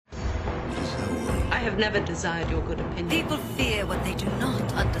have never desired your good opinion. People fear what they do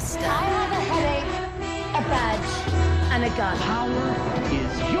not understand. I have a headache, a badge, and a gun. Power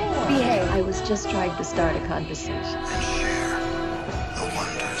is yours. Behave. I was just trying to start a conversation. And share the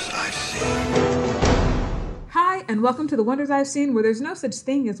wonders I've seen. Hi, and welcome to The Wonders I've Seen, where there's no such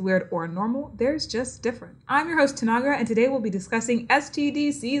thing as weird or normal, there's just different. I'm your host, Tanagra, and today we'll be discussing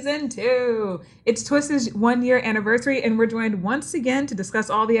STD Season 2. It's Twisted's 1-year anniversary, and we're joined once again to discuss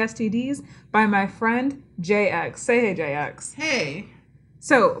all the STDs by my friend, JX. Say hey, JX. Hey.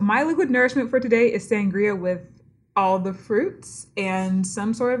 So, my liquid nourishment for today is sangria with all the fruits and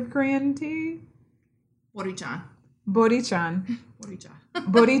some sort of Korean tea. Borichan. Borichan. Boricha.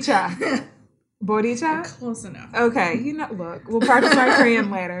 Boricha. Boricha? Close enough. Okay, look, we'll practice my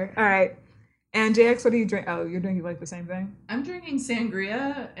Korean later. All right. And JX, what do you drink? Oh, you're drinking like the same thing? I'm drinking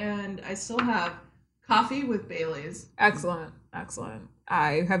sangria, and I still have coffee with Bailey's. Excellent.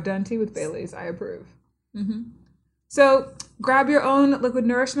 I have done tea with Bailey's. I approve. So grab your own liquid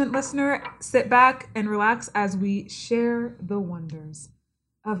nourishment, listener. Sit back and relax as we share the wonders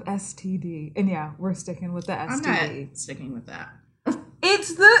of STD. And yeah, we're sticking with the STD. I'm not sticking with that.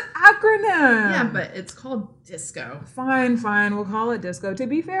 It's the acronym. Yeah, but it's called disco. Fine. We'll call it disco. To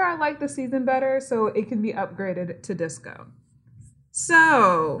be fair, I like the season better, so it can be upgraded to disco.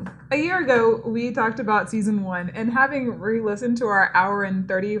 So, a year ago, we talked about season 1, and having re-listened to our hour and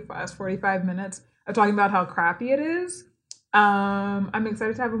 45 minutes of talking about how crappy it is, I'm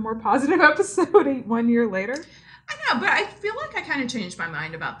excited to have a more positive episode 1 year later. I know, but I feel like I kind of changed my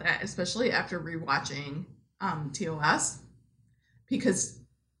mind about that, especially after rewatching TOS. Because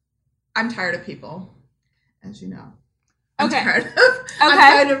I'm tired of people, as you know. I'm tired of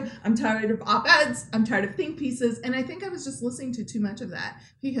op-eds. I'm tired of think pieces. And I think I was just listening to too much of that.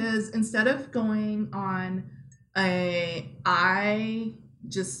 Because instead of going on I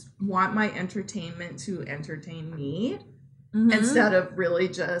just want my entertainment to entertain me, instead of really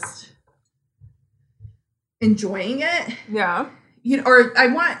just enjoying it. Yeah. Or I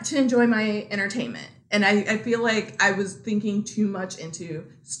want to enjoy my entertainment. And I feel like I was thinking too much into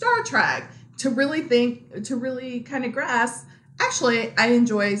Star Trek to really kind of grasp. Actually, I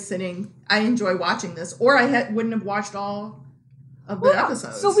enjoy watching this, or I wouldn't have watched all of the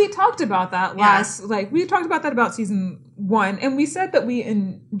episodes. So we talked about that we talked about that about season 1, and we said that we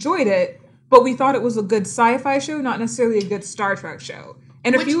enjoyed it, but we thought it was a good sci-fi show, not necessarily a good Star Trek show.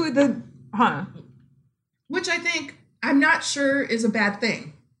 And which I think I'm not sure is a bad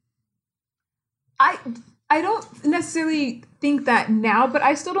thing. I don't necessarily think that now, but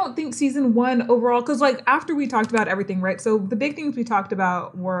I still don't think season 1 overall, because after we talked about everything, right? So the big things we talked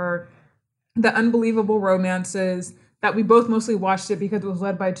about were the unbelievable romances that we both mostly watched it because it was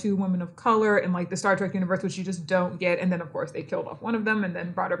led by 2 women of color in the Star Trek universe, which you just don't get. And then of course they killed off one of them and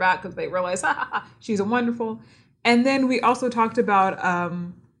then brought her back because they realized, she's a wonderful. And then we also talked about,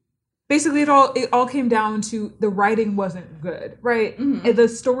 basically, it all came down to the writing wasn't good, right? Mm-hmm. The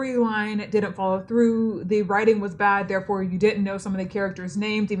storyline didn't follow through. The writing was bad. Therefore, you didn't know some of the characters'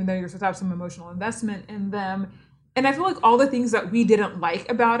 names, even though you're supposed to have some emotional investment in them. And I feel like all the things that we didn't like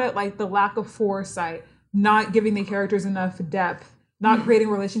about it, like the lack of foresight, not giving the characters enough depth, not creating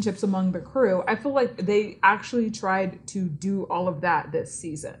relationships among the crew, I feel like they actually tried to do all of that this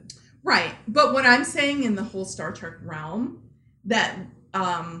season. Right. But what I'm saying in the whole Star Trek realm, that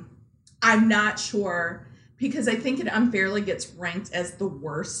I'm not sure, because I think it unfairly gets ranked as the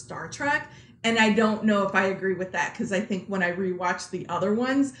worst Star Trek. And I don't know if I agree with that, because I think when I rewatch the other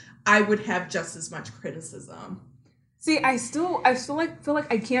ones, I would have just as much criticism. See, I still feel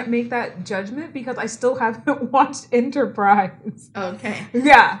like I can't make that judgment because I still haven't watched Enterprise. Okay.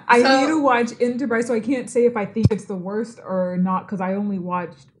 Yeah, I need to watch Enterprise, so I can't say if I think it's the worst or not, because I only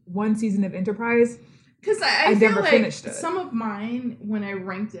watched 1 season of Enterprise. Because I feel never finished it. Some of mine, when I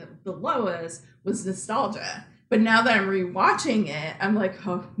ranked it the lowest, was nostalgia. But now that I'm rewatching it, I'm like,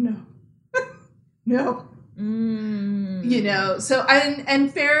 oh, no. No. So,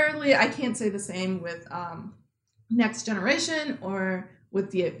 and fairly, I can't say the same with Next Generation or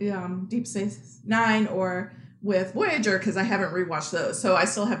with the Deep Space Nine or with Voyager, because I haven't rewatched those. So I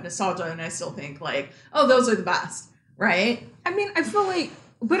still have nostalgia, and I still think those are the best, right? I mean, I feel like,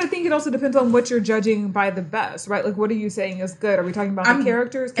 but I think it also depends on what you're judging by the best, right? What are you saying is good? Are we talking about the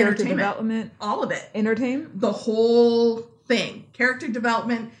characters, character development? All of it. Entertainment? The whole thing. Character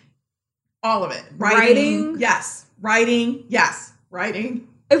development, all of it. Writing? Yes. Writing? Yes. Writing?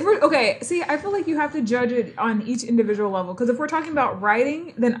 I feel like you have to judge it on each individual level. Because if we're talking about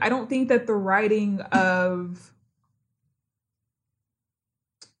writing, then I don't think that the writing of...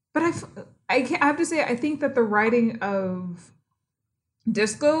 But I have to say, I think that the writing of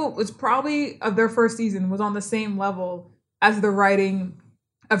Disco was probably, of their first season, was on the same level as the writing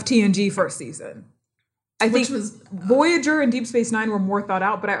of TNG first season. I Which think was Voyager and Deep Space Nine were more thought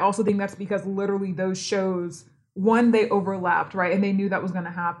out, but I also think that's because literally those shows, one, they overlapped, right? And they knew that was going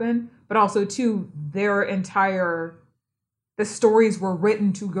to happen. But also, two, the stories were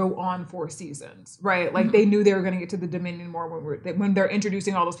written to go on 4 seasons, right? Like they knew they were going to get to the Dominion more when they're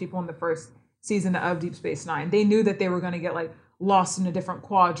introducing all those people in the first season of Deep Space Nine. They knew that they were going to get like lost in a different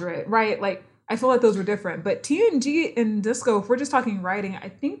quadrant, right? Like I feel like those were different. But TNG and Disco, if we're just talking writing, I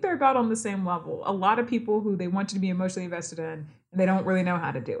think they're about on the same level. A lot of people who they want you to be emotionally invested in, and they don't really know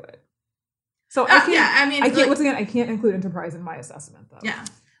how to do it. So I can't. Once again, I can't include Enterprise in my assessment, though. Yeah.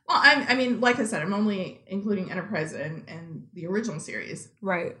 Well, I mean, like I said, I'm only including Enterprise and the original series.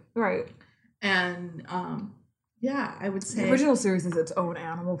 Right. And yeah, I would say The original series is its own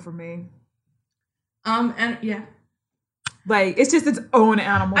animal for me. And yeah, like it's just its own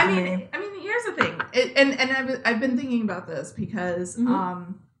animal for me. I mean, here's the thing, I've been thinking about this because I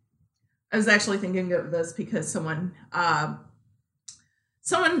was actually thinking of this because someone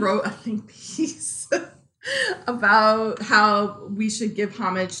wrote a think piece about how we should give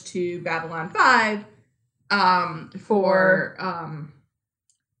homage to Babylon 5 for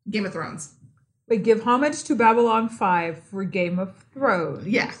Game of Thrones. Like give homage to Babylon 5 for Game of Thrones.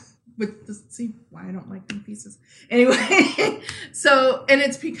 Yeah. See why I don't like think pieces. Anyway, so, and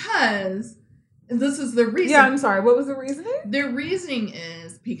it's because this is the reason. Yeah, I'm sorry. What was the reasoning? Their reasoning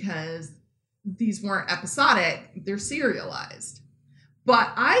is because these weren't episodic, they're serialized.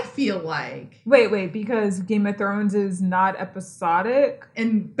 But I feel like... Wait, because Game of Thrones is not episodic?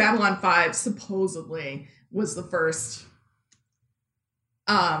 And Babylon 5 supposedly was the first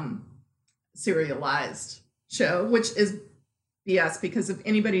serialized show, which is BS, because if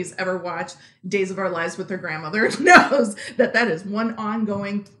anybody's ever watched Days of Our Lives with their grandmother knows that is one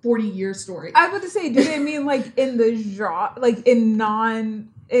ongoing 40-year story. I was about to say, do they mean like in the genre, like in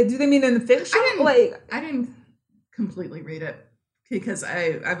do they mean in the fiction? I didn't completely read it because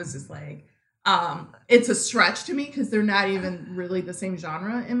I was just like, it's a stretch to me because they're not even really the same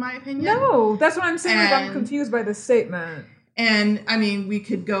genre in my opinion. No, that's what I'm saying. Like I'm confused by this statement. And I mean, we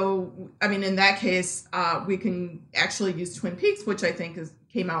could go. I mean, in that case, we can actually use Twin Peaks, which I think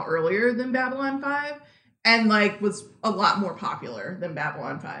came out earlier than Babylon 5, and like was a lot more popular than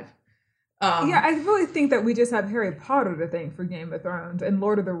Babylon 5. Yeah, I really think that we just have Harry Potter to thank for Game of Thrones and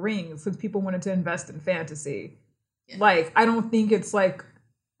Lord of the Rings because people wanted to invest in fantasy. Yeah. Like, I don't think it's like.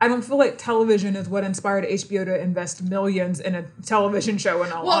 I don't feel like television is what inspired HBO to invest millions in a television show.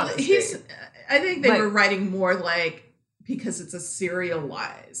 In all honesty, I think they were writing more like. Because it's a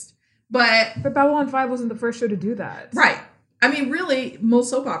serialized. But Babylon 5 wasn't the first show to do that. Right. I mean, really, most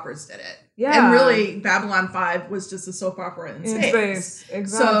soap operas did it. Yeah. And really, Babylon 5 was just a soap opera in space.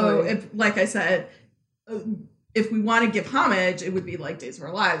 Exactly. So, like I said, if we want to give homage, it would be like Days of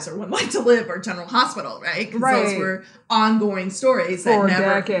Our Lives or One Life to Live or General Hospital, right? Because those were ongoing stories for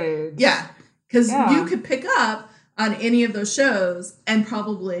decades. Yeah. Because you could pick up on any of those shows and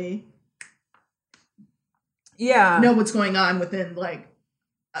probably... know what's going on within like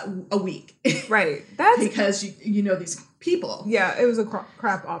a week. Right. That's because you know these people. Yeah, it was a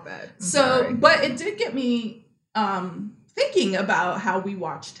crap op-ed. But it did get me thinking about how we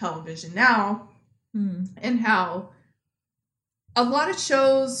watch television now and how a lot of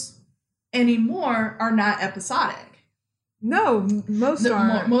shows anymore are not episodic. No, most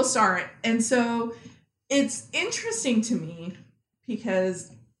aren't. Most aren't. And so it's interesting to me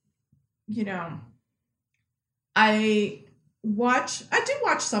because, you know, I do watch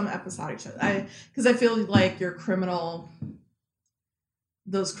some episodic shows. Because I feel like those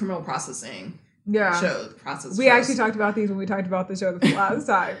criminal processing shows. We actually talked about these when we talked about the show the last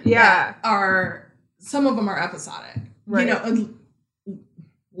time. Yeah. Some of them are episodic. Right. You know,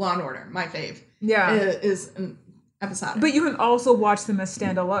 Law and Order, my fave. Yeah. Is an episodic. But you can also watch them as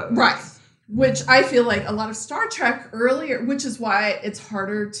standalone. Right. Which I feel like a lot of Star Trek earlier, which is why it's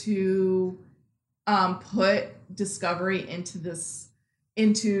harder to put Discovery because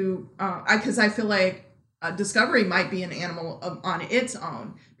I feel like Discovery might be an animal on its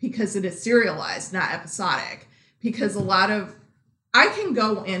own because it is serialized, not episodic. Because I can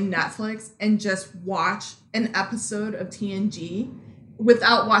go in Netflix and just watch an episode of TNG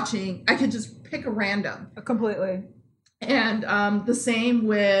without watching. I could just pick a random. Completely. And the same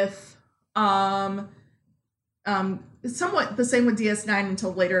with somewhat the same with DS9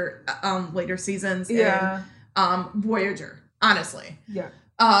 until later seasons. Yeah. And Voyager, honestly. Yeah.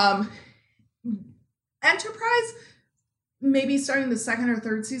 Enterprise, maybe starting the second or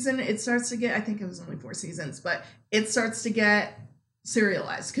third season, it starts to get, I think it was only 4 seasons, but it starts to get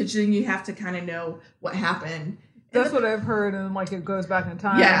serialized because then you have to kind of know what happened. That's what I've heard, and like it goes back in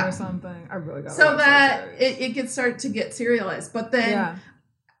time or something. I really got so that it gets start to get serialized. But then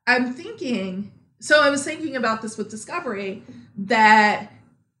I'm thinking, so I was thinking about this with Discovery, that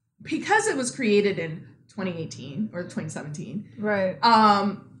because it was created in 2018 or 2017, right?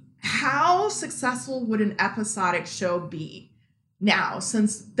 How successful would an episodic show be now,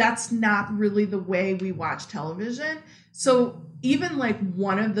 since that's not really the way we watch television? So even like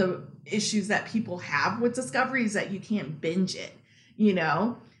one of the issues that people have with Discovery is that you can't binge it, you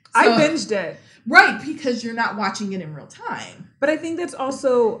know? I binged it. Right, because you're not watching it in real time. But I think that's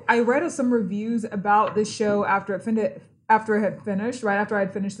also, I read some reviews about the show after it had finished, right after I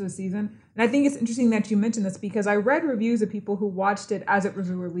had finished the season. And I think it's interesting that you mentioned this because I read reviews of people who watched it as it was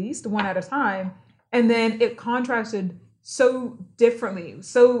released, one at a time, and then it contrasted so differently,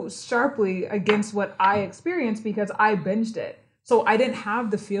 so sharply against what I experienced because I binged it. So I didn't have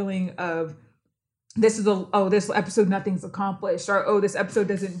the feeling of this episode nothing's accomplished, or this episode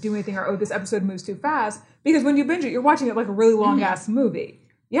doesn't do anything, or this episode moves too fast. Because when you binge it, you're watching it like a really long ass movie.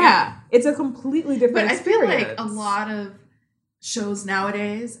 Yeah, it's a completely different experience. I feel like a lot of shows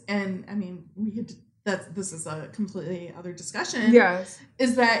nowadays, and I mean, this is a completely other discussion. Yes,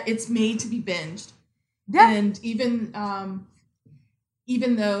 is that it's made to be binged. Yeah, and even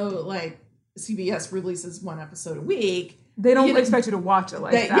though like CBS releases one episode a week, they don't expect you to watch it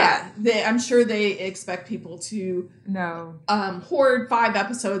like that. Yeah, I'm sure they expect people to hoard 5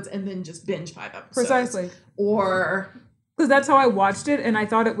 episodes and then just binge 5 episodes. Precisely. Or because that's how I watched it, and I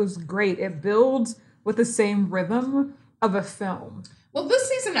thought it was great. It builds with the same rhythm of a film. Well, this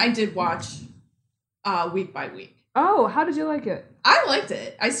season I did watch week by week. Oh, how did you like it? I liked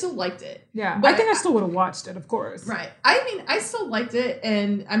it. I still liked it. Yeah, but I think I still would have watched it, of course. Right. I mean, I still liked it,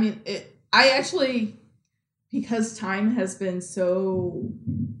 and I mean, I actually, because time has been so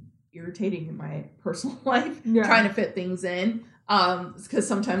irritating in my personal life, trying to fit things in, because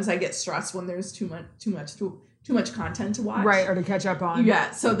sometimes I get stressed when there's too much content to watch. Right, or to catch up on.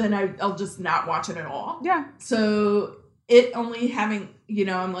 Yeah, so then I'll just not watch it at all. Yeah. So it only having,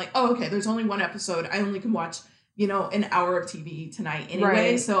 I'm like, oh, okay, there's only one episode. I only can watch, an hour of TV tonight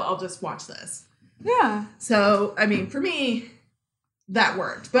anyway, so I'll just watch this. Yeah. So, I mean, for me, that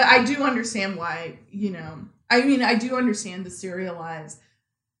worked. But I do understand why, I do understand the serialized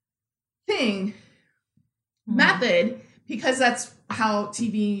method, because that's how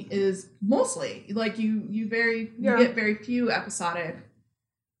TV is mostly. Like you get very few episodic.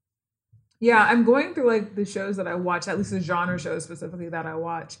 Yeah, I'm going through like the shows that I watch, at least the genre shows specifically that I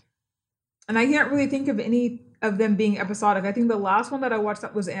watch. And I can't really think of any of them being episodic. I think the last one that I watched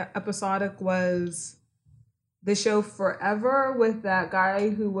that was episodic was the show Forever, with that guy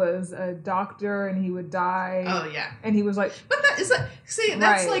who was a doctor and he would die. Oh, yeah. And he was like... But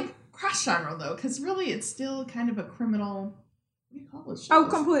that's like cross-genre, though, because really it's still kind of a criminal... What do you call this show? Oh,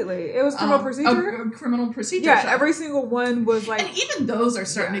 completely. It was criminal procedure? A criminal procedure show. show. Every single one was like... And even those are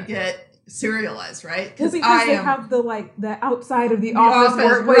starting to get serialized, right? Because they have the outside of the office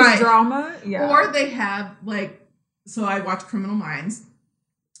workplace drama. Yeah. Or they have so I watch Criminal Minds.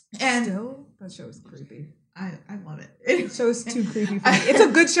 And still, that show is creepy. I love it. It show's too creepy for me. It's a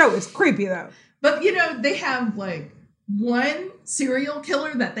good show. It's creepy though. But they have one serial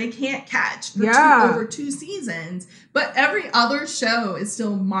killer that they can't catch for over 2 seasons, but every other show is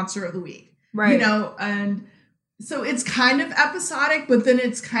still Monster of the Week. Right. And so it's kind of episodic, but then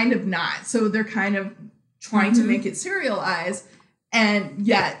it's kind of not. So they're kind of trying to make it serialized and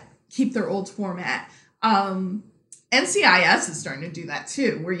yet keep their old format. NCIS is starting to do that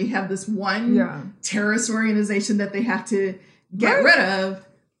too, where you have this one terrorist organization that they have to get rid of.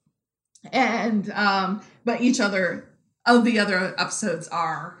 And, but each other of the other episodes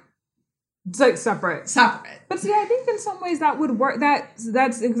are... It's like separate. But see, I think in some ways that would work.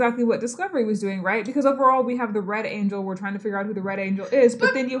 That's exactly what Discovery was doing, right? Because overall we have the Red Angel. We're trying to figure out who the Red Angel is.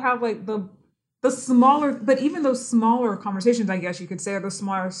 But then you have the smaller, but even those smaller conversations, I guess you could say, or those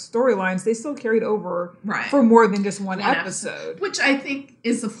smaller storylines, they still carried over for more than just one episode. Which I think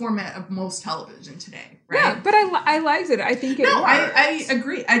is the format of most television today, right? Yeah, but I liked it. I think it works. I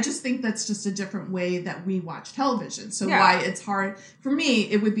agree. I just think that's just a different way that we watch television. So why it's hard, for me,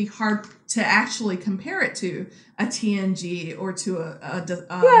 it would be hard to actually compare it to a TNG or to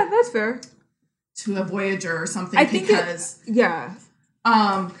yeah, that's fair. To a Voyager or something,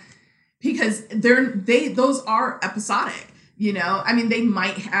 because those are episodic, I mean, they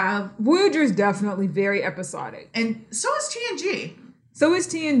might have... Voyager is definitely very episodic. And so is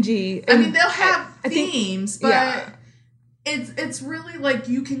TNG. I mean, they'll have themes, but it's really like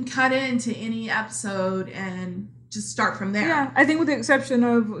you can cut into any episode and just start from there. Yeah, I think with the exception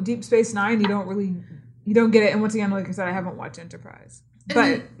of Deep Space Nine, you don't get it. And once again, like I said, I haven't watched Enterprise. And But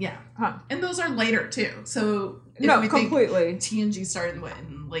then, yeah. And those are later too. So no, completely. TNG started in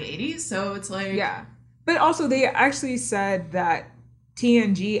the late 80s, so it's like yeah. But also they actually said that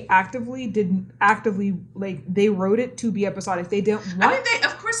TNG actively like they wrote it to be episodic. They didn't want I mean,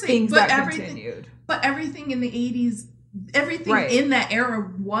 of course things that continued. But everything in the 80s, everything Right. in that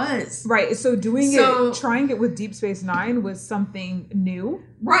era was right. So trying it with Deep Space Nine was something new,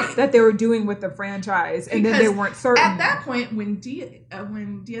 right, that they were doing with the franchise, and then they weren't certain. At that point, when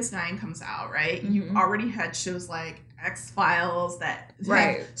DS9 comes out, right, you already had shows like X-Files that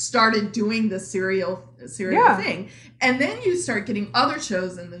had started doing the serial thing, and then you start getting other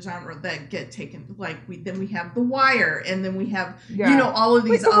shows in the genre that get taken. Like we have The Wire, and then we have all of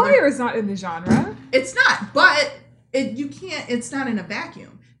these. The Wire is not in the genre. It's not, but you can't. It's not in a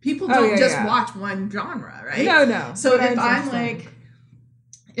vacuum. People don't watch one genre, right? No. So if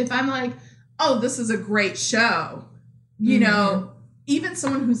I'm like, oh, this is a great show, you know, even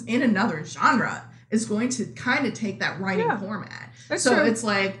someone who's in another genre is going to kind of take that writing format. That's so true. it's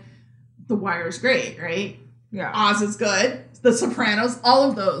like The Wire's great, right? Yeah. Oz is good. The Sopranos, all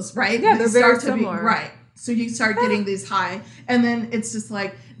of those, right? Yeah, they're very similar. Right. So you start getting these high, and then it's just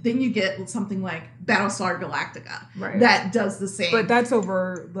like, then you get something like Battlestar Galactica that does the same. But that's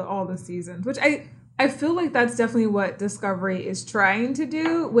over all the seasons, which I feel like that's definitely what Discovery is trying to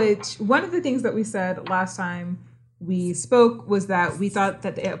do, which one of the things that we said last time we spoke was that we thought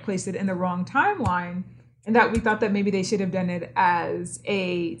that they had placed it in the wrong timeline, and that we thought that maybe they should have done it as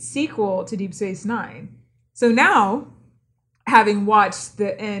a sequel to Deep Space Nine. So now, having watched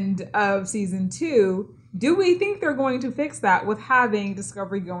the end of season 2, do we think they're going to fix that with having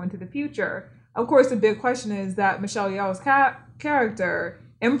Discovery go into the future? Of course, the big question is that Michelle Yeoh's character,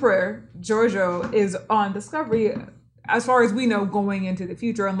 Emperor Giorgio, is on Discovery, as far as we know, going into the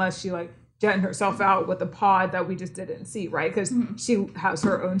future, unless she like jetting herself out with a pod that we just didn't see, right? Because she has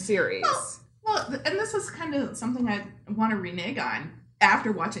her own series. Well, and this is kind of something I want to renege on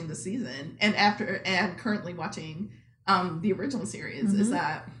after watching the season and currently watching the original series is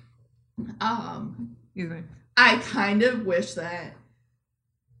that Excuse me. I kind of wish that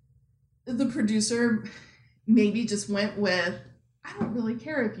the producer maybe just went with, I don't really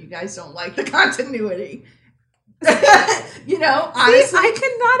care if you guys don't like the continuity. You know, honestly, see, I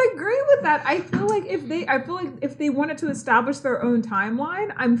cannot agree with that. I feel like if they wanted to establish their own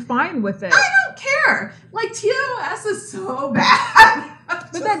timeline, I'm fine with it. I don't care. Like TOS is so bad.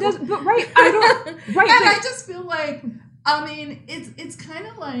 But that does. But right, I don't. Right, and I just feel like, I mean, it's kind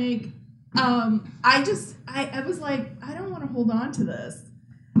of like, I was like, I don't want to hold on to this.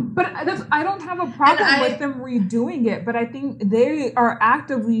 But I don't have a problem with them redoing it, but I think they are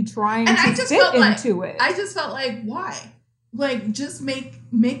actively trying to fit into it. I just felt like, why? Like, just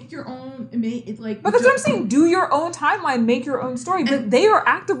make your own, like. But that's what I'm saying. Do your own timeline, make your own story. But they are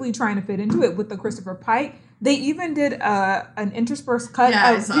actively trying to fit into it with the Christopher Pike. They even did an interspersed cut.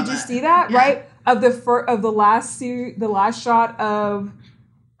 Yeah, did you see that? Yeah. Right, of the last shot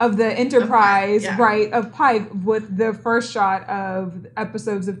of the Enterprise, of Pike, with the first shot of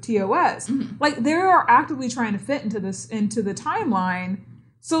episodes of TOS. Like, they are actively trying to fit into the timeline.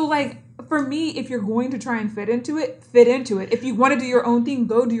 So, like, for me, if you're going to try and fit into it. If you want to do your own thing,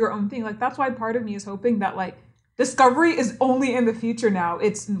 go do your own thing. Like, that's why part of me is hoping that, like, Discovery is only in the future now.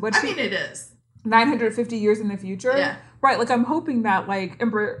 It is 950 years in the future. Yeah. Right. Like, I'm hoping that, like,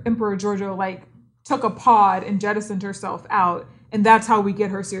 Emperor Giorgio, like, took a pod and jettisoned herself out. And that's how we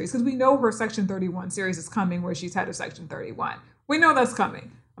get her series. Because we know her Section 31 series is coming, where she's head of Section 31. We know that's coming.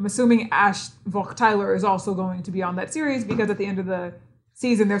 I'm assuming Ash Volk-Tyler is also going to be on that series, because at the end of the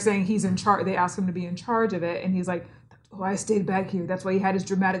season, they're saying he's in charge. They asked him to be in charge of it. And he's like, oh, I stayed back here. That's why he had his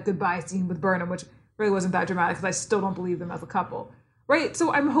dramatic goodbye scene with Burnham, which really wasn't that dramatic, because I still don't believe them as a couple. Right?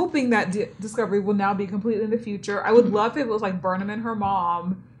 So I'm hoping that Discovery will now be completely in the future. I would love if it was like Burnham and her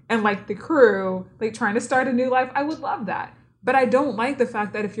mom and like the crew, like trying to start a new life. I would love that. But I don't like the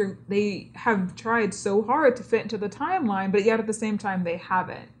fact that they have tried so hard to fit into the timeline, but yet at the same time they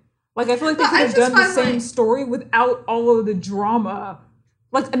haven't. Like, I feel like they could have done the same story without all of the drama.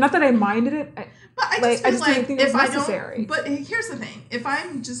 Like, not that I minded it. But I just didn't think it was necessary. But here's the thing: if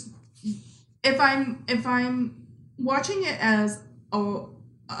I'm watching it as I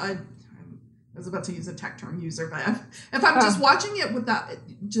was about to use a tech term user, but if I'm just watching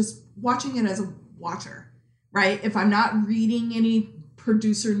it as a watcher. Right? If I'm not reading any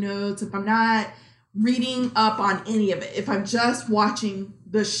producer notes, if I'm not reading up on any of it, if I'm just watching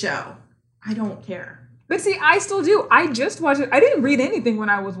the show, I don't care. But see, I still do. I just watched it. I didn't read anything when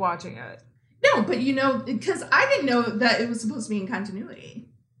I was watching it. No, don't, but you know, because I didn't know that it was supposed to be in continuity.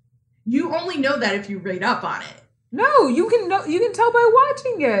 You only know that if you read up on it. No, you can tell by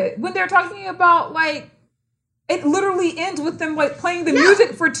watching it. When they're talking about, like, it literally ends with them, like, playing the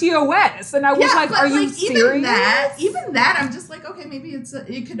music for TOS. And I was like, are you serious? Even that, I'm just like, okay, maybe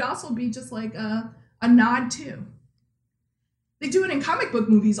it could also be just like a nod too. They do it in comic book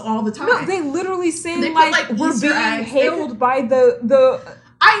movies all the time. No, they literally say, they like we're Easter being eggs. hailed by the...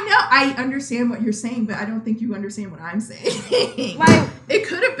 I know, I understand what you're saying, but I don't think you understand what I'm saying. Like, it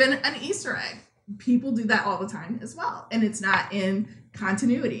could have been an Easter egg. People do that all the time as well, and it's not in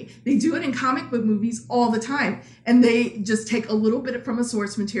continuity. They do it in comic book movies all the time, and they just take a little bit from a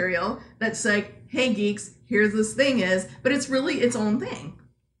source material that's like, hey, geeks, here's this thing is, but it's really its own thing.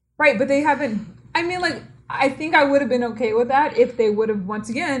 Right, but they haven't... I mean, like, I think I would have been okay with that if they would have, once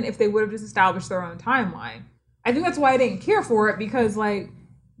again, if they would have just established their own timeline. I think that's why I didn't care for it, because, like,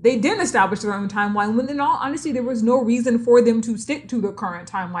 they didn't establish their own timeline, when in all honesty, there was no reason for them to stick to the current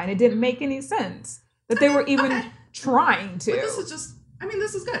timeline. It didn't make any sense that they were even trying to. But this is just, I mean,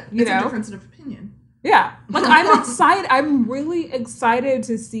 this is good. You it's know? a difference of opinion. Yeah. Like, I'm excited. I'm really excited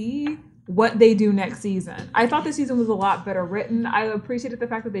to see what they do next season. I thought the season was a lot better written. I appreciated the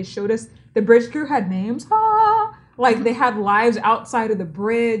fact that they showed us the bridge crew had names. Like, they had lives outside of the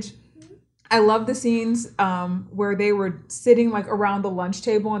bridge. I love the scenes where they were sitting, like, around the lunch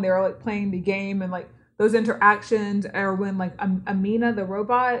table and they were, like, playing the game, and, like, those interactions, or when, like, Amina, the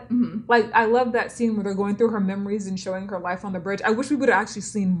robot, like, I love that scene where they're going through her memories and showing her life on the bridge. I wish we would have actually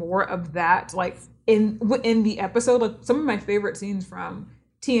seen more of that, like, in the episode. Like, some of my favorite scenes from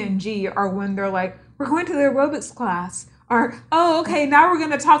TNG are when they're like, we're going to the aerobics class, or, oh, okay, now we're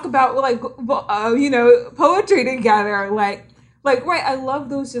going to talk about, like, poetry together. Like, right, I love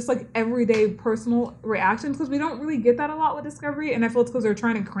those just, like, everyday personal reactions, because we don't really get that a lot with Discovery, and I feel it's because they're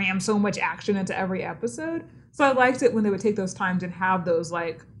trying to cram so much action into every episode. So I liked it when they would take those times and have those,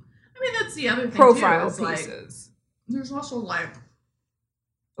 like, I mean, that's the other thing, profile too, pieces. Like, there's also, like,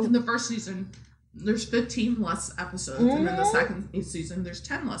 in the first season, there's 15 less episodes, and in the second season, there's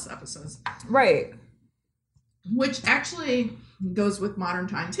 10 less episodes. Right. Which actually goes with modern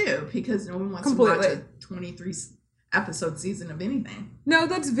time, too, because no one wants to watch a 23 episode season of anything. No,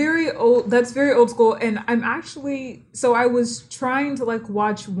 that's very old. That's very old school. And I'm actually, so I was trying to, like,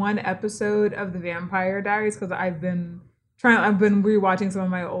 watch one episode of the Vampire Diaries, because I've been rewatching some of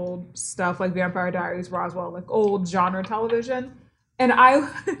my old stuff, like Vampire Diaries, Roswell, like old genre television. And I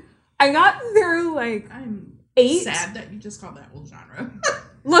got through, like, I'm 8. sad that you just called that old genre.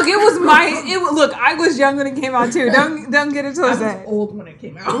 Look, look, I was young when it came out too. Don't get it twisted. I was old when it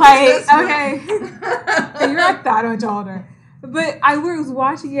came out. Like, okay. You're not that much older. But I was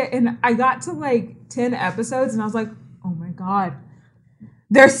watching it, and I got to, like, 10 episodes, and I was like, oh my God,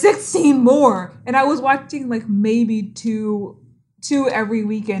 there's 16 more. And I was watching, like, maybe two every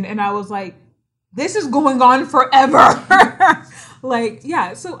weekend, and I was like, this is going on forever. Like,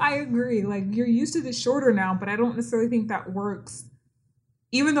 yeah, so I agree. Like, you're used to this shorter now, but I don't necessarily think that works.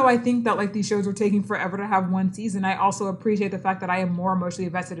 Even though I think that, like, these shows are taking forever to have one season, I also appreciate the fact that I am more emotionally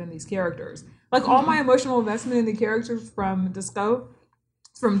invested in these characters. Like, all my emotional investment in the characters from Disco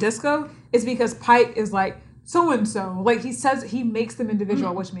is because Pike is, like, so-and-so. Like, he makes them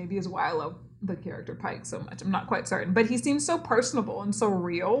individual, which maybe is why I love the character Pike so much. I'm not quite certain. But he seems so personable and so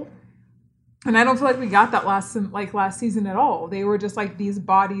real. And I don't feel like we got that last season at all. They were just, like, these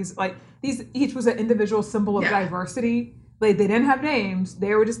bodies, like, each was an individual symbol of diversity. Like, they didn't have names.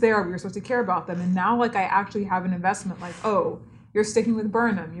 They were just there. We were supposed to care about them. And now, like, I actually have an investment. Like, oh, you're sticking with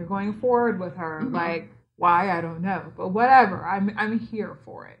Burnham. You're going forward with her. Mm-hmm. Like, why? I don't know. But whatever. I'm here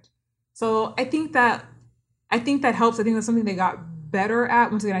for it. So I think that helps. I think that's something they got better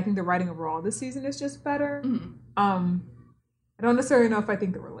at. Once again, I think the writing overall this season is just better. Mm-hmm. I don't necessarily know if I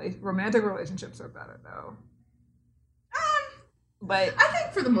think the romantic relationships are better, though. But I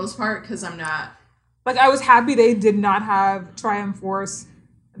think for the most part, because I'm not... Like, I was happy they did not have Triumph Force,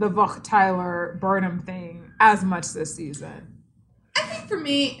 the Vought Tyler Burnham thing as much this season. I think for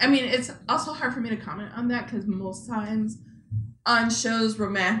me, I mean, it's also hard for me to comment on that, because most times on shows,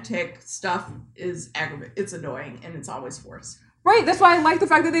 romantic stuff is aggravating. It's annoying, and it's always forced. Right, that's why I like the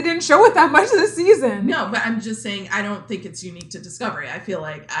fact that they didn't show it that much this season. No, but I'm just saying, I don't think it's unique to Discovery. I feel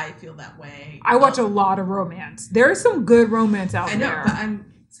that way. I watch a lot of romance. There is some good romance out there. I know, but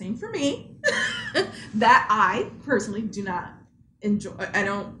I'm saying for me, that I personally do not enjoy. I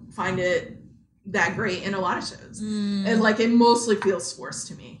don't find it that great in a lot of shows. And, like, it mostly feels forced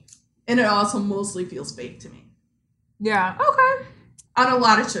to me. And it also mostly feels fake to me. Yeah, okay. On a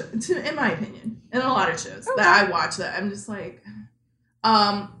lot of shows, in my opinion, in a lot of shows that I watch, that I'm just like,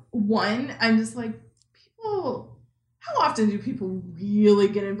 one, I'm just like, people, how often do people really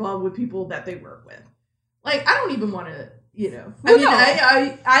get involved with people that they work with? Like, I don't even want to, Well, no.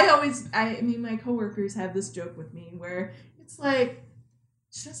 I mean, my coworkers have this joke with me where it's like,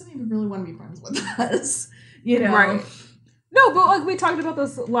 she doesn't even really want to be friends with us, Right. No, but like we talked about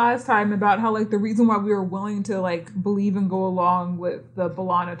this last time about how like the reason why we were willing to like believe and go along with the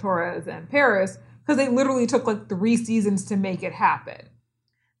B'Elanna Torres and Paris, because they literally took like 3 seasons to make it happen.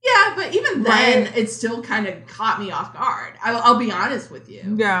 Yeah, but even then, Right. it still kind of caught me off guard. I'll be honest with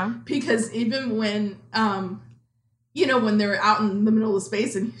you. Yeah. Because even when, when they were out in the middle of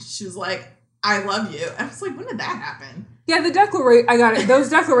space and she was like, I love you. I was like, when did that happen? Yeah, I got it. Those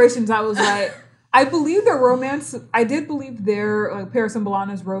declarations, I was like, I believe their romance, I did believe their, like, Paris and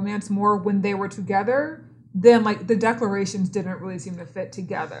B'Elanna's romance more when they were together than, like, the declarations didn't really seem to fit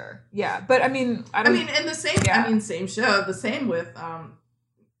together. Yeah, but I mean, and the same, Yeah. same show, the same with,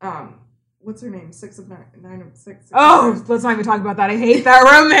 what's her name? 6 of 9 of 6. Oh, let's not even talk about that. I hate that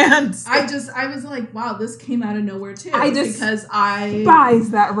romance. I was like, wow, this came out of nowhere too. I just because I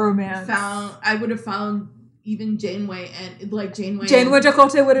despise that romance. I would have found even Janeway and like Janeway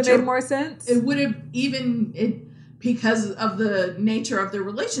Chakotay would have made more sense. It would have because of the nature of their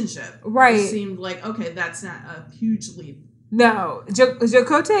relationship. Right. It seemed like, okay, that's not a huge leap. No,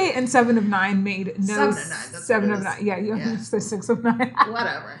 Chakotay and 7 of 9 made no 7 of 9. That's 7 what of it 9. is. Yeah, you Yeah. say 6 of 9.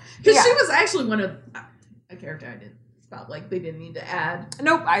 Whatever. Because Yeah. she was actually one of a character I didn't felt like they didn't need to add.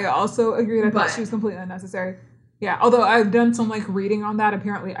 Nope, I also agreed. I thought But- she was completely unnecessary. Yeah, although I've done some like reading on that.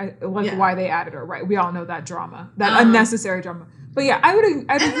 Apparently, why they added her. Right, we all know that drama, that unnecessary drama. But yeah,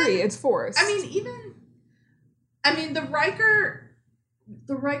 I'd agree. It's forced. I mean, the Riker,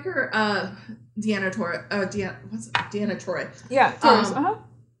 Deanna Troy. Yeah, Torres,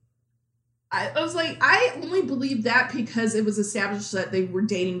 I was like, I only believed that because it was established that they were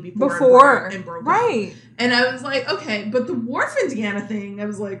dating before and broke up. Right. And I was like, okay, but the Worf and Deanna thing, I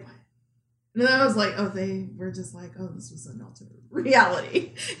was like, and then I was like, oh, they were just like, oh, this was an alternate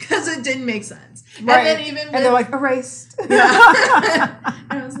reality because it didn't make sense. Right. And then and they're like erased. Yeah.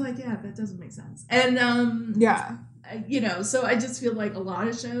 And I was like, yeah, that doesn't make sense. And yeah. So I just feel like a lot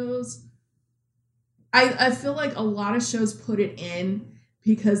of shows, I feel like a lot of shows put it in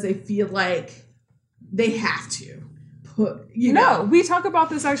because they feel like they have to put, we talk about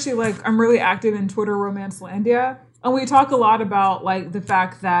this actually, like, I'm really active in Twitter Romancelandia, and we talk a lot about, like, the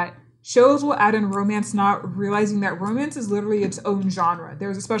fact that shows will add in romance, not realizing that romance is literally its own genre.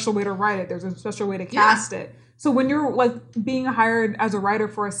 There's a special way to write it. There's a special way to cast it. So when you're, like, being hired as a writer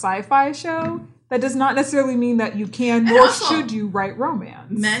for a sci-fi show, that does not necessarily mean that you can, nor should you write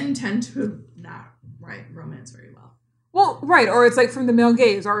romance. Men tend to not write romance very well. Well, right, or it's like from the male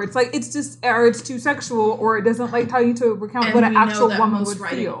gaze, or it's like it's just, or it's too sexual, or it doesn't like tell you to recount And what an we know actual that woman most would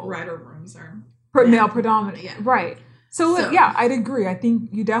feel. writer rooms are Male predominant, Yeah. right? So yeah, I'd agree. I think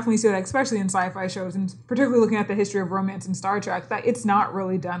you definitely see that, especially in sci-fi shows, and particularly looking at the history of romance in Star Trek, that it's not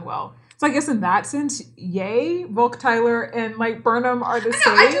really done well. So I guess in that sense, yay, Volk Tyler and Mike Burnham are the same.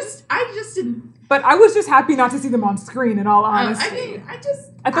 I just didn't. But I was just happy not to see them on screen. In all honesty,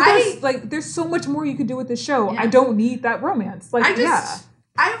 I thought there's so much more you could do with the show. Yeah. I don't need that romance. Like,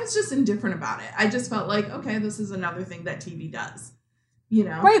 I was just indifferent about it. I just felt like, okay, this is another thing that TV does.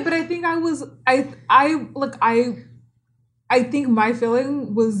 Right, but I think I think my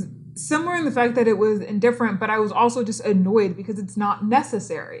feeling was similar in the fact that it was indifferent, but I was also just annoyed because it's not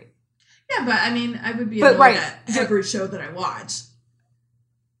necessary. Yeah, but I mean, I would be annoyed at every show that I watch.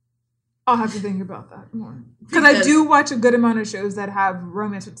 I'll have to think about that more. Because I do watch a good amount of shows that have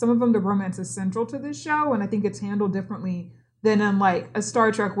romance. Some of them, the romance is central to this show, and I think it's handled differently than in like a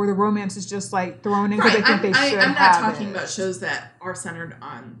Star Trek where the romance is just like thrown in because I think they should have it. I'm not talking about shows that are centered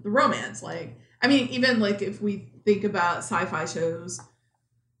on the romance. Like, I mean, even like if we think about sci-fi shows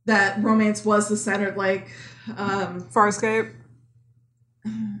that romance was the center, like Farscape.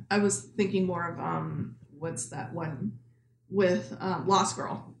 I was thinking more of what's that one with Lost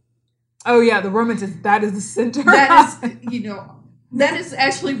Girl. Oh yeah, the romance is the center. That is, that is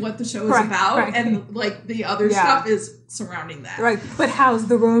actually what the show is about, right. and like the other stuff is surrounding that. Right, but how's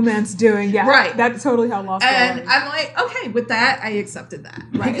the romance doing? Yeah, right. That's totally how Lost Girl And is. I'm like, okay, with that, I accepted that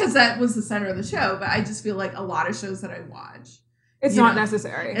because that was the center of the show. But I just feel like a lot of shows that I watch, it's not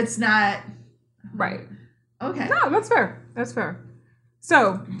necessary. It's not right. Okay. No, that's fair. That's fair.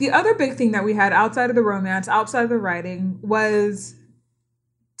 So the other big thing that we had outside of the romance, outside of the writing, was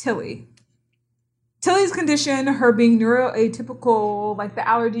Tilly. Tilly's condition, her being neuroatypical, like the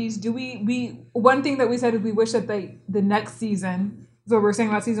allergies. One thing that we said is we wish that the next season, so we're saying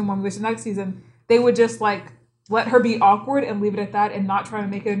about season 1, we wish the next season, they would just like let her be awkward and leave it at that and not try to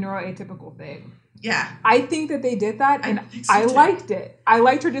make it a neuroatypical thing. Yeah. I think that they did that, and I too. liked it. I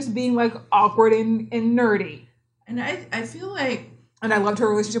liked her just being like awkward and nerdy. And I feel like... And I loved her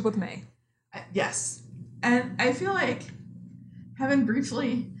relationship with May. Yes. And I feel like having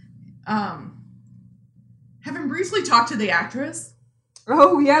briefly talked to the actress.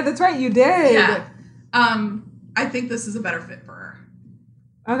 Oh, yeah, that's right. You did. Yeah. I think this is a better fit for her.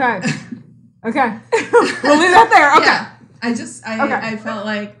 Okay. Okay. We'll leave that there. Okay. Yeah. I felt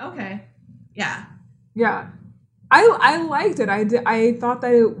like, okay. Yeah. Yeah. I liked it. I thought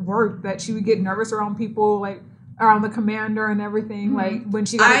that it worked, that she would get nervous around people, like around the commander and everything. Mm-hmm. Like when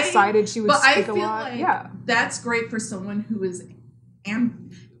she got excited, she would speak a lot. Like yeah. That's great for someone who is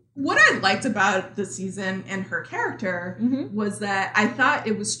what I liked about the season and her character was that I thought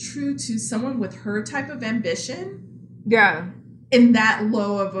it was true to someone with her type of ambition. Yeah. In that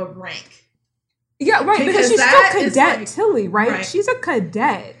low of a rank. Yeah, right. Because she's still Cadet Tilly, right? She's a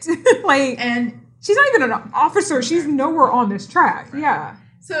cadet. And she's not even an officer. She's nowhere on this track. Right. Yeah.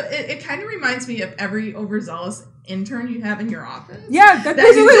 So it kind of reminds me of every overzealous intern you have in your office. Yeah, that's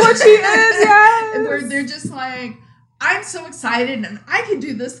basically what she is. Yeah. Where they're just like, I'm so excited and I can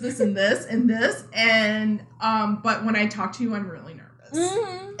do this, this, and this, and this. And but when I talk to you, I'm really nervous.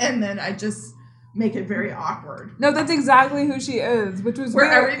 Mm-hmm. And then I just make it very awkward. No, that's exactly who she is, which was where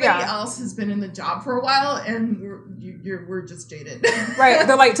everybody else has been in the job for a while, and we're just jaded. Right?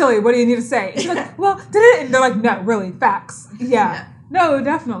 They're like, Tilly, what do you need to say? She's like, well, did it? And they're like, no, really, facts. Yeah. No,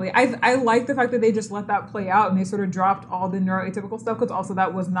 definitely. I like the fact that they just let that play out and they sort of dropped all the neuroatypical stuff because also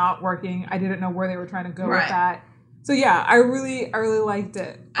that was not working. I didn't know where they were trying to go with that. So yeah, I really liked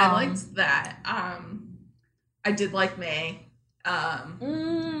it. I liked that. I did like May.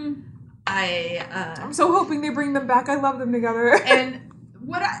 I'm so hoping they bring them back. I love them together. And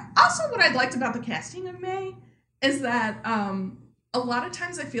what I liked about the casting of May is that a lot of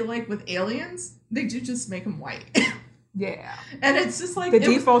times I feel like with aliens they do just make them white. Yeah. And it's just like the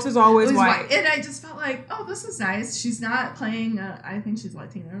default is always white. And I just felt like, oh, this is nice. She's not playing I think she's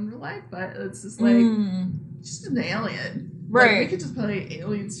Latina in real life, but it's just like she's an alien. Right. Like, we could just play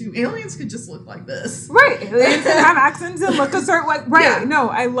aliens too. Aliens could just look like this. Right. Aliens can have accents and look a certain way. Right. Yeah. No,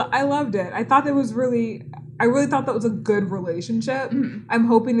 I loved it. I thought it was I really thought that was a good relationship. Mm-hmm. I'm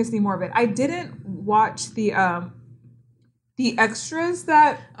hoping to see more of it. I didn't watch the extras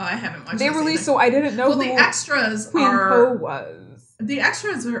that I haven't watched they released, so I didn't know who the extras Queen Poe was. The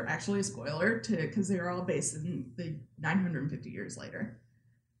extras are actually a spoiler because they are all based in the 950 years later.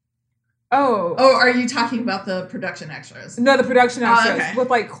 Oh, are you talking about the production extras? No, the production extras with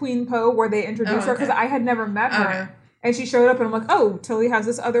like Queen Poe, where they introduced her because I had never met her, and she showed up, and I'm like, oh, Tilly has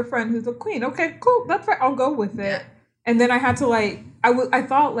this other friend who's the queen. Okay, cool, that's right, I'll go with it. Yeah. And then I had to I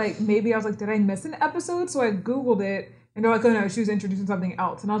thought like maybe I was like, did I miss an episode? So I Googled it, and they're like, oh no, she was introducing something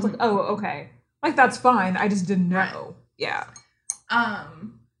else, and I was like, oh, okay, like that's fine. I just didn't know. Right. Yeah.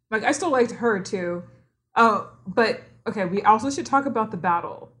 Like I still liked her too. Oh, but okay, we also should talk about the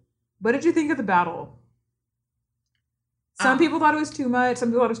battle. What did you think of the battle? Some people thought it was too much. Some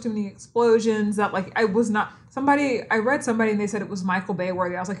people thought it was too many explosions. That I read somebody and they said it was Michael Bay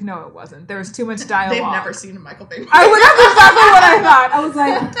worthy. I was like, no, it wasn't. There was too much dialogue. They've never seen a Michael Bay movie. That's exactly what I thought. I was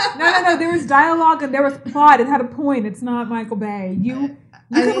like, no. There was dialogue and there was plot. It had a point. It's not Michael Bay. You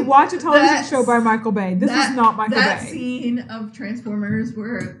can watch a television show by Michael Bay. This is not Michael Bay. That scene of Transformers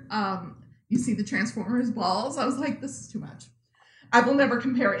where you see the Transformers balls. I was like, this is too much. I will never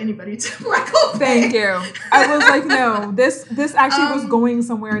compare anybody to Michael Bay. Thank you. I was like, no, this actually was going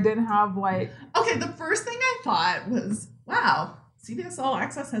somewhere. It didn't have Okay, the first thing I thought was, wow, CBS All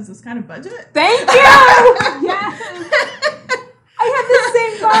Access has this kind of budget? Thank you! Yes! I had the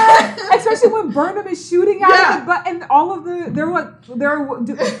same vibe. Especially when Burnham is shooting out of the butt and all of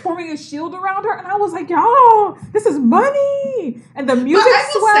they're forming a shield around her. And I was like, yo, this is money. And the music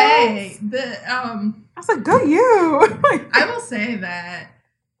swells. I will say, I was like, go you. I will say that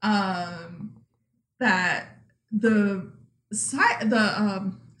that the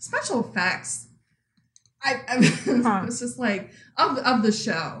special effects, it's just like of the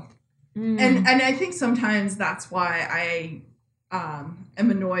show, and I think sometimes that's why I am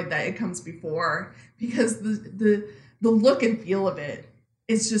annoyed that it comes before, because the look and feel of it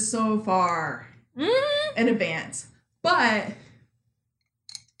is just so far in advance, but.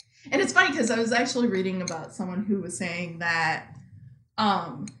 And it's funny because I was actually reading about someone who was saying that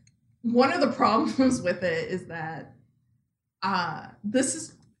one of the problems with it is that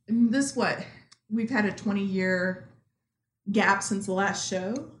we've had a 20-year gap since the last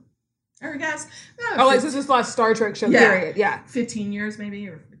show. Or I guess. Since this last Star Trek show period. Yeah. 15 years maybe,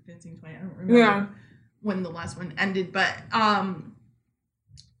 or 15, 20, I don't remember. when the last one ended, but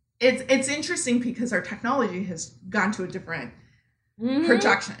it's interesting because our technology has gone to a different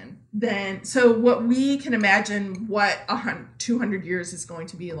projection than, so what we can imagine what 200 years is going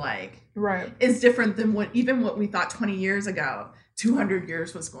to be like, right, is different than what we thought 20 years ago 200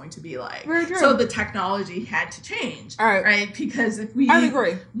 years was going to be like. Very true. So the technology had to change, all right, right? Because if we I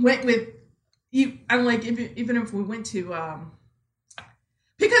agree. went with you, I'm like, even if we went to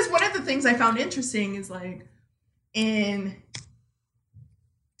because one of the things I found interesting is like in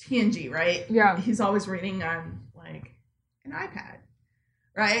TNG, right? Yeah. He's always reading on like an iPad,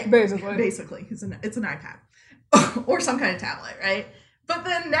 right? Basically. It's an iPad or some kind of tablet, right? But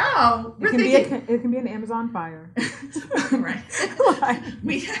then now it can be an Amazon Fire. Right.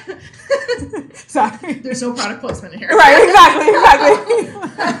 We sorry. There's no product placement here. Right, exactly.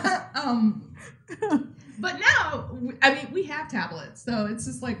 But now, I mean, we have tablets, so it's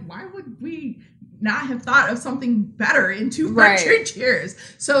just like, why would we not have thought of something better in 200 years?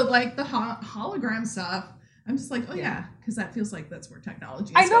 So, like, the hologram stuff, I'm just like, oh, yeah, because that feels like that's where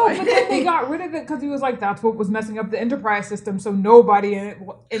technology is I know, going. but then they got rid of it because he was like, that's what was messing up the Enterprise system, so nobody in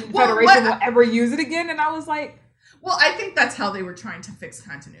Federation will ever use it again. And I was like... Well, I think that's how they were trying to fix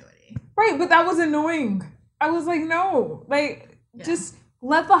continuity. Right, but that was annoying. I was like, no, like, just...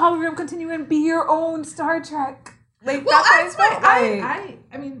 Let the hologram continue and be your own Star Trek. Like, well, that's why like.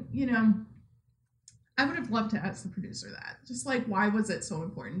 I mean, you know, I would have loved to ask the producer that. Just like, why was it so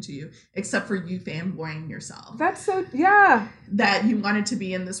important to you, except for you fanboying yourself? That's so, yeah. That you wanted to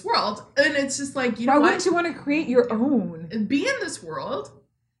be in this world. And it's just like, you know what? Why wouldn't you want to create your own? Be in this world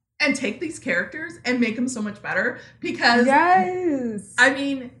and take these characters and make them so much better. Because, yes. I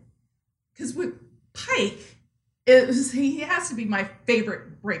mean, because with Pike... he has to be my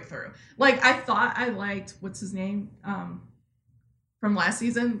favorite breakthrough. Like, I thought I liked, what's his name? From last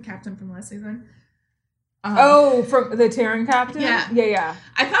season, Captain from last season. From the Terran Captain? Yeah.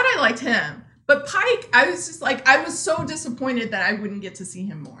 I thought I liked him. But Pike, I was just like, I was so disappointed that I wouldn't get to see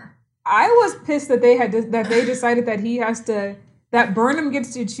him more. I was pissed that they decided that he has to, that Burnham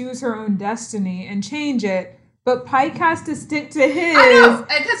gets to choose her own destiny and change it, but Pike has to stick to his. I know,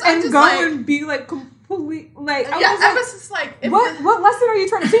 and go and be like, like, I was just like, what lesson are you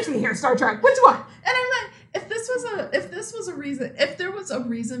trying to teach me here, Star Trek? Which one? And I'm like, if there was a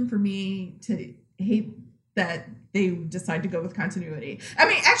reason for me to hate that they decide to go with continuity. I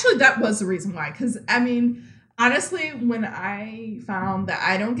mean, actually, that was the reason why. Because I mean, honestly, when I found that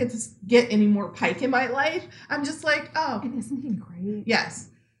I don't get to get any more Pike in my life, I'm just like, oh, and isn't he great? Yes,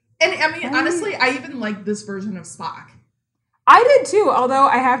 and I mean, honestly, I even like this version of Spock. I did too, although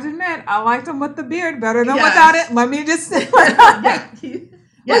I have to admit, I liked him with the beard better than Yes. without it. Let me just say.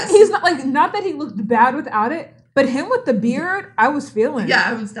 Yes. Like, he's not that he looked bad without it, but him with the beard, I was feeling. Yeah,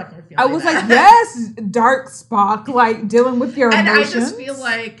 I was definitely feeling I was that. like, yes, dark Spock, like dealing with your emotions. And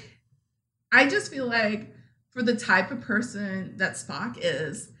I just feel like for the type of person that Spock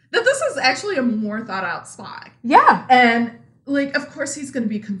is, that this is actually a more thought out Spock. Yeah. And like, of course he's going to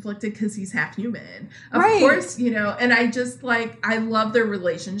be conflicted because he's half human. Of course, you know, and I just like, I love their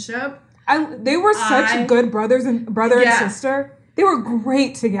relationship. They were such good brother and sister. They were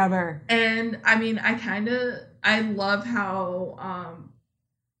great together. And I mean, I love how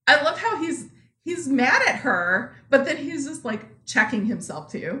he's mad at her, but then he's just like checking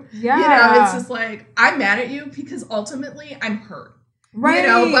himself too. Yeah. You know, it's just like, I'm mad at you because ultimately I'm hurt. Right. You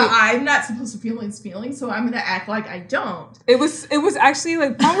know, but I'm not supposed to feel his feelings, so I'm going to act like I don't. It was actually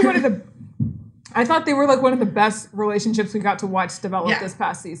like probably one of the, I thought they were like one of the best relationships we got to watch develop this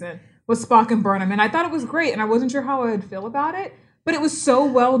past season was Spock and Burnham. And I thought it was great. And I wasn't sure how I would feel about it, but it was so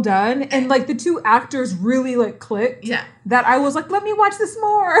well done. And like the two actors really like clicked. Yeah. That I was like, let me watch this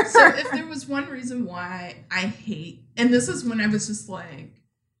more. So if there was one reason why I hate, and this is when I was just like,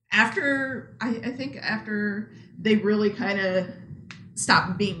 after, I think after they really kind of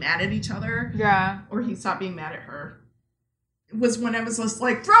stopped being mad at each other. Yeah. Or he stopped being mad at her. Was when I was just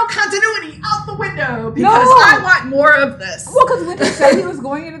like, throw continuity out the window because I want more of this. Well, because when he said he was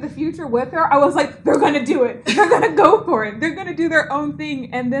going into the future with her, I was like, they're going to do it. They're going to go for it. They're going to do their own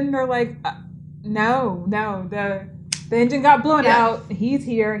thing. And then they're like, no, the engine got blown out. He's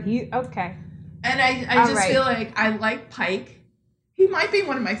here. Okay. And I just feel like I like Pike. He might be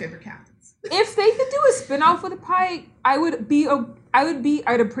one of my favorite captains. If they could do a spinoff with Pike,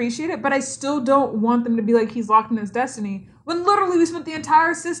 I'd appreciate it, but I still don't want them to be like he's locked in his destiny. When literally we spent the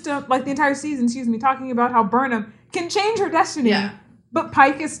entire season, talking about how Burnham can change her destiny. Yeah. But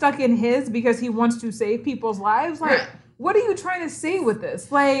Pike is stuck in his because he wants to save people's lives. Like, what are you trying to say with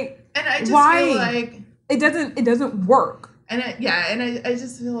this? Like, and I just feel like it doesn't work. And I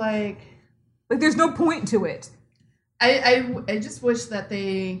just feel like Like, there's no point to it. I just wish that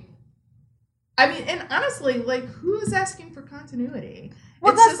they. I mean, and honestly, like, who's asking for continuity?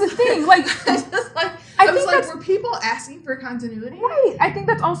 Well, It's that's the just thing. Like, I was like, were people asking for continuity? right. I think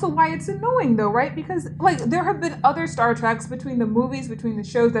that's also why it's annoying, though, right? Because, like, there have been other Star Treks between the movies, between the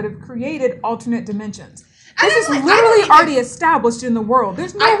shows that have created alternate dimensions. This is literally already established in the world.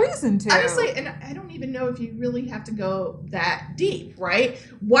 There's no reason to. Honestly, and I don't even know if you really have to go that deep, right?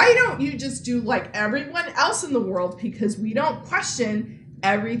 Why don't you just do like everyone else in the world? Because we don't question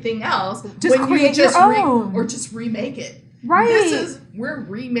everything else. Just when create you just your own. or just remake it. Right. We're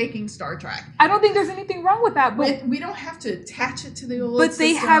remaking Star Trek. I don't think there's anything wrong with that, but We don't have to attach it to the old But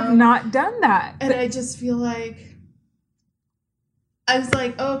they system. have not done that. And I just feel like I was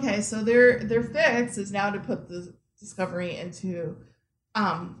like, okay, so their fix is now to put the Discovery into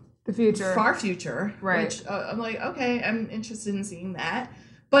The future. far future, Right. Which I'm like, okay, I'm interested in seeing that.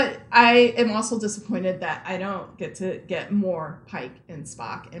 But I am also disappointed that I don't get to get more Pike and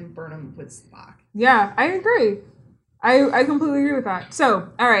Spock and Burnham with Spock. Yeah, I agree. I completely agree with that. So,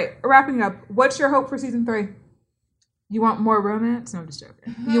 all right, wrapping up. What's your hope for season 3? You want more romance? No, I'm just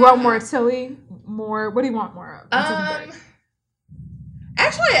joking. You want more Tilly? More? What do you want more of in season 3?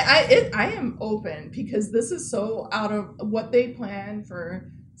 Actually, I am open because this is so out of what they plan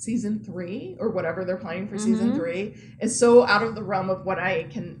for season 3 or whatever they're planning for season 3 is so out of the realm of what I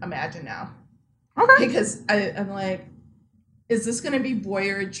can imagine now. Okay. Because I'm like, is this going to be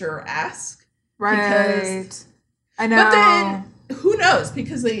Voyager-esque? Right. I know. But then who knows?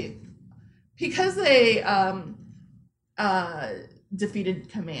 Because they defeated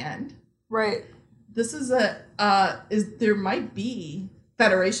Command. Right. This is there might be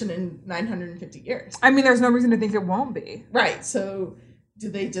Federation in 950 years. I mean, there's no reason to think it won't be. Right. So do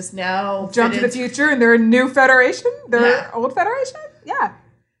they just now Jump to the future and they're a new Federation? They're old Federation? Yeah.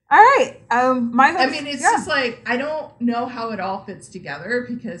 All right. My hopes, I mean, it's just like, I don't know how it all fits together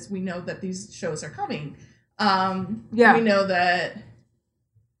because we know that these shows are coming. Yeah. We know that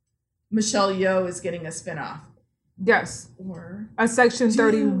Michelle Yeoh is getting a spinoff. Yes. Or A Section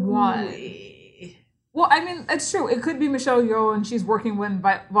 31. we? Well, I mean, it's true. It could be Michelle Yeoh and she's working with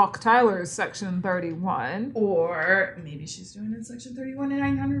Valk Tyler's Section 31. Or maybe she's doing it Section 31 in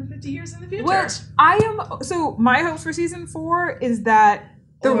 950 years in the future. Which so my hopes for season 4 is that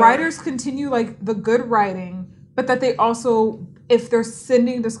the writers continue like the good writing, but that they also, if they're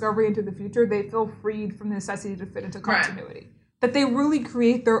sending Discovery into the future, they feel freed from the necessity to fit into continuity. Right. That they really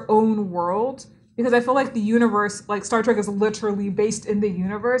create their own world, because I feel like the universe, like Star Trek is literally based in the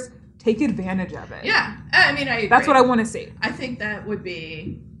universe. Take advantage of it. Yeah. I mean, I agree. That's what I want to see. I think that would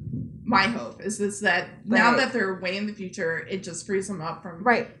be my hope, is that now that they're way in the future, it just frees them up from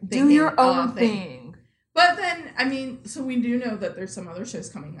do your own thing. But then, I mean, so we do know that there's some other shows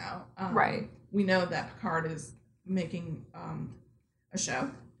coming out. Right. We know that Picard is making a show.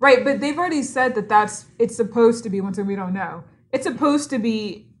 Right, but they've already said that it's supposed to be, once we don't know, it's supposed to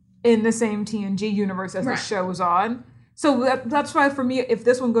be in the same TNG universe as the show's on. So that's why, for me, if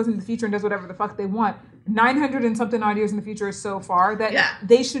this one goes into the future and does whatever the fuck they want, 900 and something odd years in the future is so far that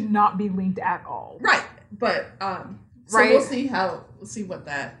they should not be linked at all. Right. But we'll see what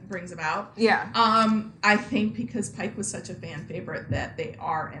that brings about. Yeah. I think because Pike was such a fan favorite that they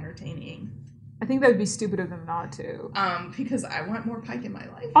are entertaining. I think that would be stupid of them not to. Because I want more Pike in my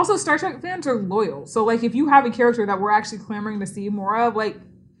life. Also, Star Trek fans are loyal. So, like, if you have a character that we're actually clamoring to see more of, like,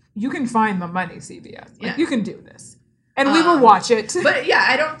 you can find the money, CBS. Like, you can do this. And we will watch it. But yeah,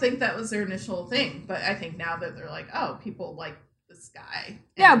 I don't think that was their initial thing. But I think now that they're like, oh, people like this guy.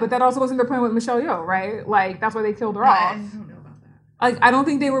 Yeah, but that also wasn't their plan with Michelle Yeoh, right? Like, that's why they killed her off. I don't know about that. Like, I don't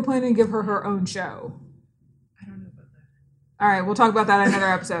think they were planning to give her her own show. I don't know about that. All right, we'll talk about that in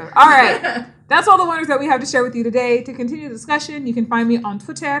another episode. All right. That's all the wonders that we have to share with you today. To continue the discussion, you can find me on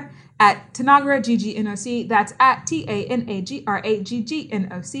Twitter at Tanagra GGNOC. That's at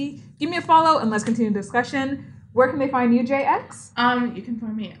TANAGRAGGNOC. Give me a follow and let's continue the discussion. Where can they find you, JX? You can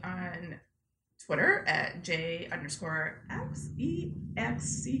find me on Twitter at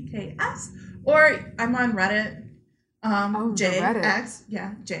J_XEXCKS, or I'm on Reddit. JX,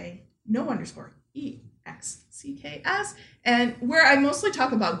 J, no underscore, EXCKS, and where I mostly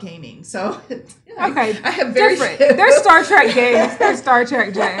talk about gaming. So okay, I have very different. There's Star Trek games. There's Star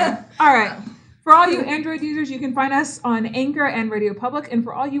Trek games. All right. For all you Android users, you can find us on Anchor and Radio Public. And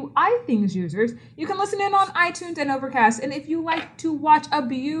for all you iThings users, you can listen in on iTunes and Overcast. And if you like to watch a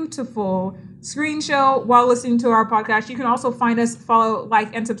beautiful screen show while listening to our podcast, you can also find us, follow,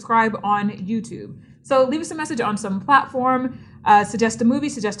 like, and subscribe on YouTube. So leave us a message on some platform. Suggest a movie,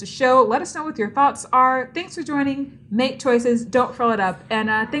 suggest a show. Let us know what your thoughts are. Thanks for joining. Make choices. Don't frill it up.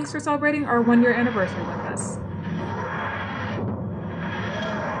 And thanks for celebrating our 1-year anniversary with us.